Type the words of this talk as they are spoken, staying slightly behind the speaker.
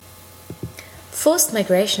Forced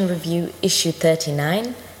Migration Review Issue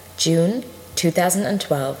 39, June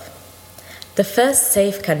 2012. The First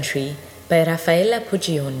Safe Country by Raffaella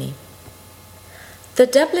Puggioni. The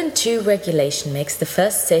Dublin II regulation makes the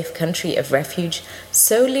first safe country of refuge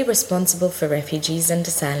solely responsible for refugees and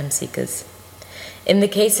asylum seekers. In the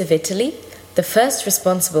case of Italy, the first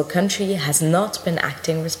responsible country has not been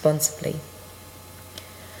acting responsibly.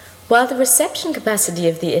 While the reception capacity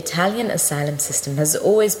of the Italian asylum system has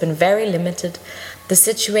always been very limited, the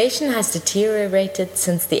situation has deteriorated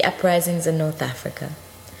since the uprisings in North Africa.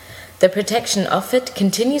 The protection offered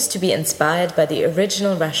continues to be inspired by the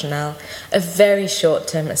original rationale of very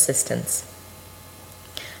short-term assistance.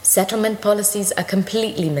 Settlement policies are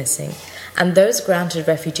completely missing, and those granted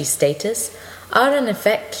refugee status are in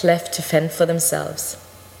effect left to fend for themselves.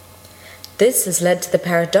 This has led to the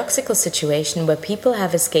paradoxical situation where people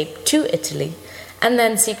have escaped to Italy and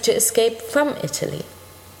then seek to escape from Italy.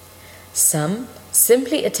 Some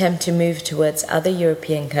simply attempt to move towards other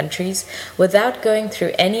European countries without going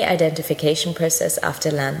through any identification process after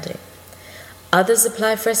landing. Others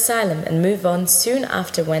apply for asylum and move on soon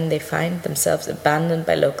after when they find themselves abandoned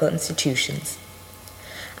by local institutions.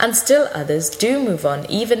 And still others do move on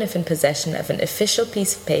even if in possession of an official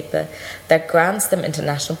piece of paper that grants them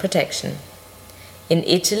international protection. In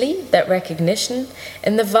Italy, that recognition,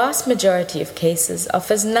 in the vast majority of cases,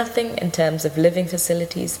 offers nothing in terms of living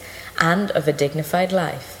facilities and of a dignified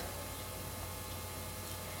life.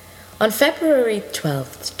 On February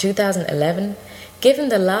 12, 2011, given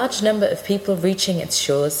the large number of people reaching its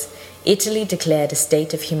shores, Italy declared a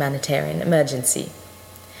state of humanitarian emergency.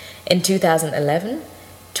 In 2011,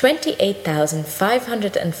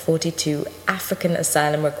 28,542 African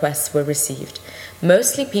asylum requests were received,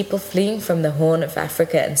 mostly people fleeing from the Horn of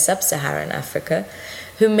Africa and sub-Saharan Africa,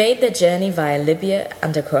 who made their journey via Libya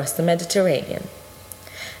and across the Mediterranean.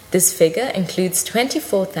 This figure includes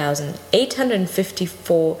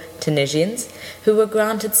 24,854 Tunisians who were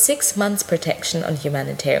granted 6 months protection on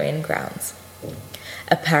humanitarian grounds.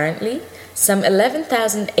 Apparently, some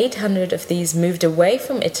 11,800 of these moved away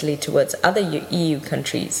from Italy towards other EU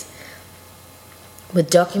countries, with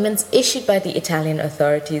documents issued by the Italian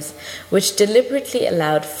authorities which deliberately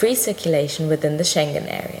allowed free circulation within the Schengen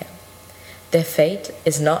area. Their fate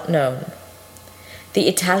is not known. The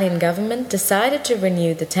Italian government decided to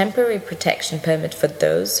renew the temporary protection permit for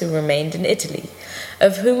those who remained in Italy,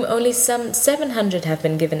 of whom only some 700 have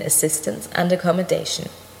been given assistance and accommodation.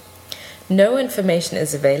 No information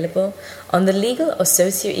is available on the legal or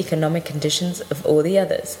socio-economic conditions of all the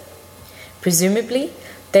others. Presumably,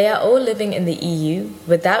 they are all living in the EU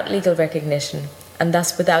without legal recognition and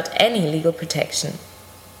thus without any legal protection.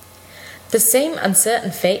 The same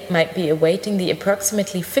uncertain fate might be awaiting the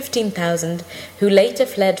approximately 15,000 who later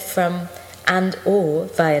fled from and/or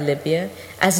via Libya as